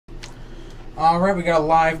All right, we got a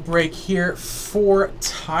live break here for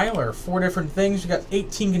Tyler. 4 different things. We got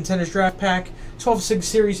 18 Contenders Draft Pack, 12 Sig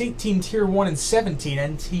Series, 18 Tier 1, and 17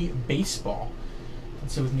 NT Baseball.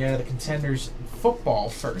 Let's see if we can get out of the Contenders football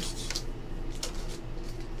first.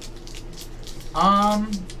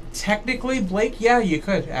 Technically, Blake, yeah, you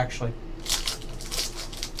could, actually.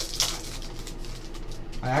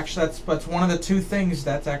 That's one of the two things.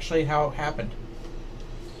 That's actually how it happened.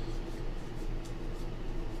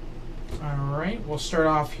 Alright, we'll start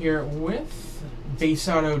off here with base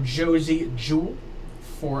auto Josie Jewell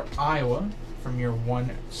for Iowa from your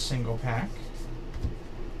one single pack.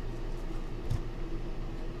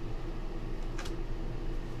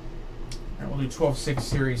 Alright, we'll do 12 Sig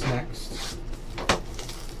Series next.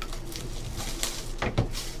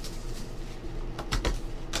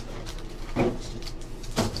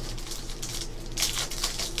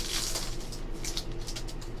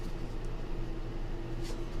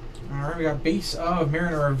 Alright, we got base of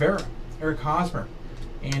Mariner Rivera, Eric Hosmer,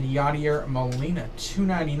 and Yadier Molina.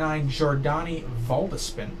 $2.99 Jordani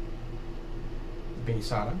Valdespin.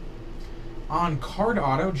 Base auto. On card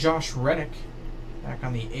auto, Josh Reddick. Back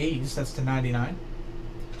on the A's, that's $2.99.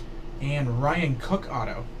 And Ryan Cook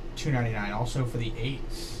auto, $2.99, also for the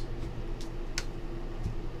A's.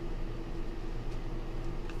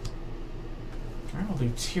 Alright, we'll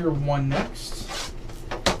do Tier 1 next.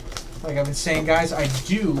 Like I've been saying, guys, I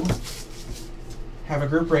do have a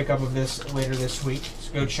group breakup of this later this week,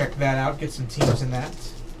 so go check that out. Get some teams in that.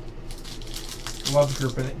 Love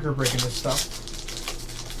group breaking this stuff.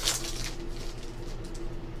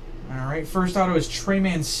 All right, first auto is Trey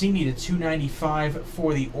Mancini to $2.95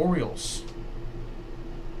 for the Orioles.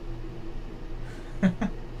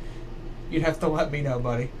 You'd have to let me know,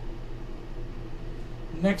 buddy.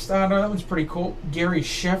 Next auto, that one's pretty cool. Gary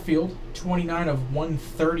Sheffield, 29 of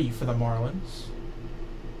 130 for the Marlins.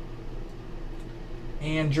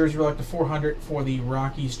 And jersey relic to 400 for the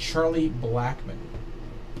Rockies, Charlie Blackmon.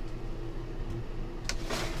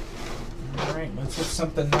 Alright, let's get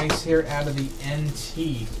something nice here out of the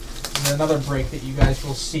NT. And another break that you guys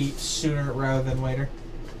will see sooner rather than later.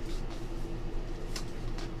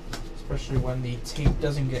 Especially when the tape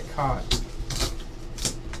doesn't get caught.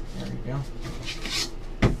 There we go.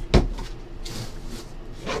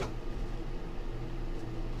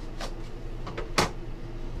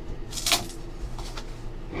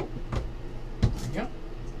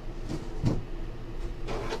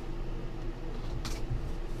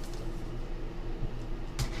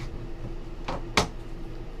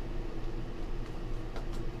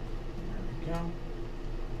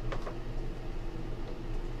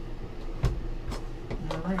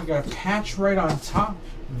 Alright, we got a patch right on top.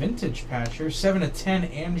 Vintage patch here. 7 of 10,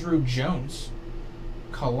 Andrew Jones.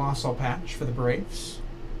 Colossal patch for the Braves.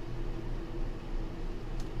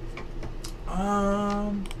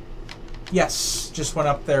 Yes, just went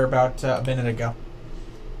up there about a minute ago.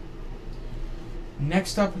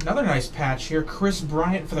 Next up, another nice patch here. Chris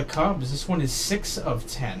Bryant for the Cubs. This one is 6 of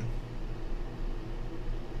 10.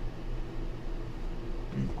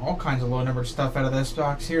 All kinds of low-numbered stuff out of this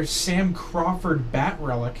box here. Sam Crawford bat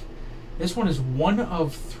relic. This one is 1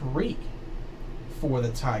 of 3 for the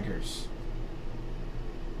Tigers.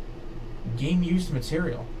 Game-used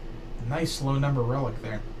material. Nice low-number relic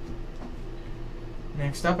there.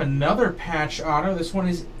 Next up, another patch auto. This one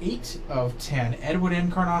is 8 of 10. Edwin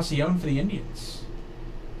Encarnacion for the Indians.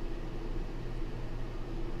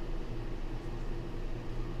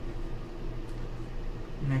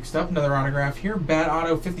 Next up, another autograph here. Bat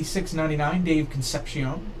auto 56.99, Dave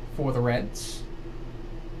Concepcion for the Reds.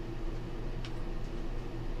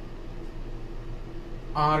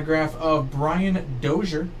 Autograph of Brian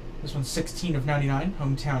Dozier. This one's 16 of 99,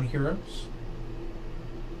 Hometown Heroes.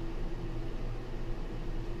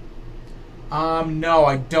 No,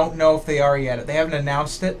 I don't know if they are yet. They haven't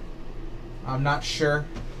announced it. I'm not sure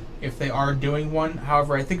if they are doing one.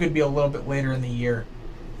 However, I think it would be a little bit later in the year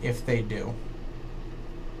if they do.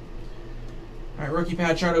 All right, rookie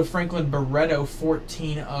patch auto Franklin Barreto,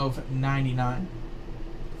 14 of 99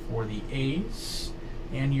 for the A's.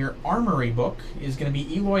 And your Armory book is going to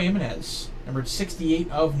be Eloy Jimenez, numbered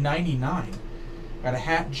 68 of 99. Got a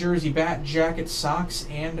hat, jersey, bat, jacket, socks,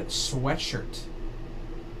 and sweatshirt.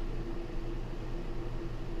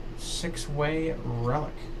 6-way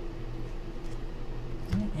relic.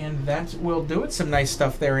 And that will do it. Some nice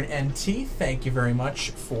stuff there in NT. Thank you very much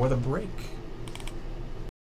for the break.